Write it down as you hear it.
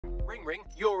Ring ring,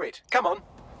 you're it. Come on.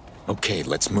 Okay,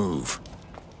 let's move.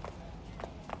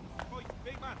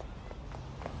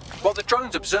 While the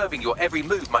drones observing your every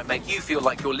move might make you feel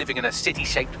like you're living in a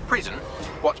city-shaped prison,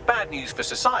 what's bad news for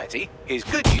society is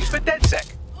good news for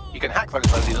dedsec. You can hack those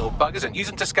lovely little buggers and use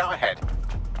them to scout ahead.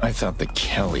 I thought the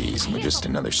Kellys were just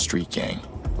another street gang.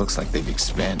 Looks like they've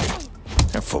expanded.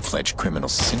 They're a full-fledged criminal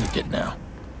syndicate now.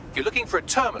 You're looking for a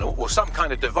terminal or some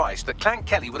kind of device that Clan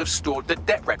Kelly would have stored the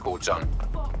debt records on.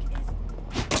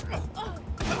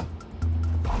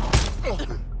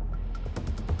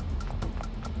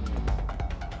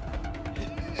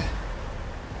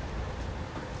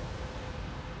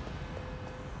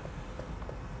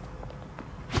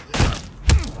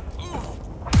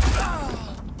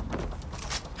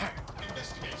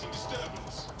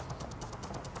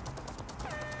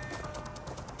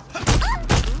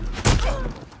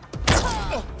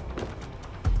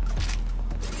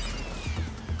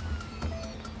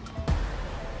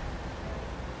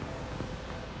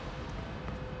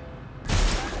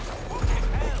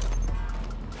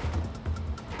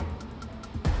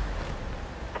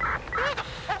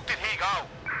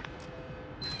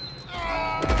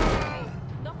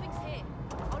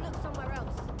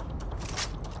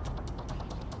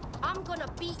 I'm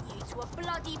gonna beat you to a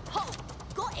bloody pulp.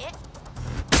 Got it?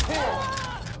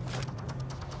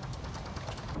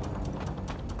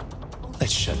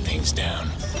 Let's shut things down.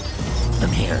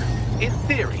 I'm here. In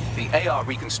theory, the AR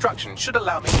reconstruction should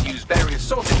allow me to use various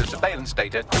sources of surveillance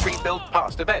data to rebuild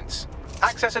past events.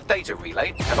 Access a data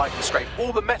relay, and I can scrape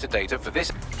all the metadata for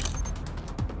this.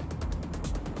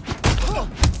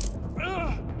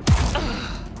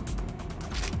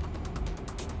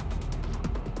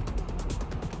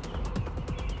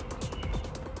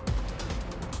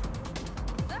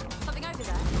 Something over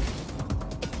there.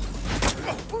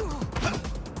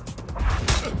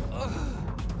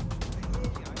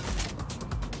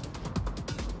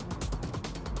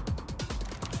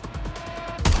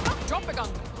 Drop a gun.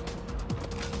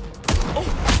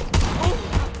 Oh.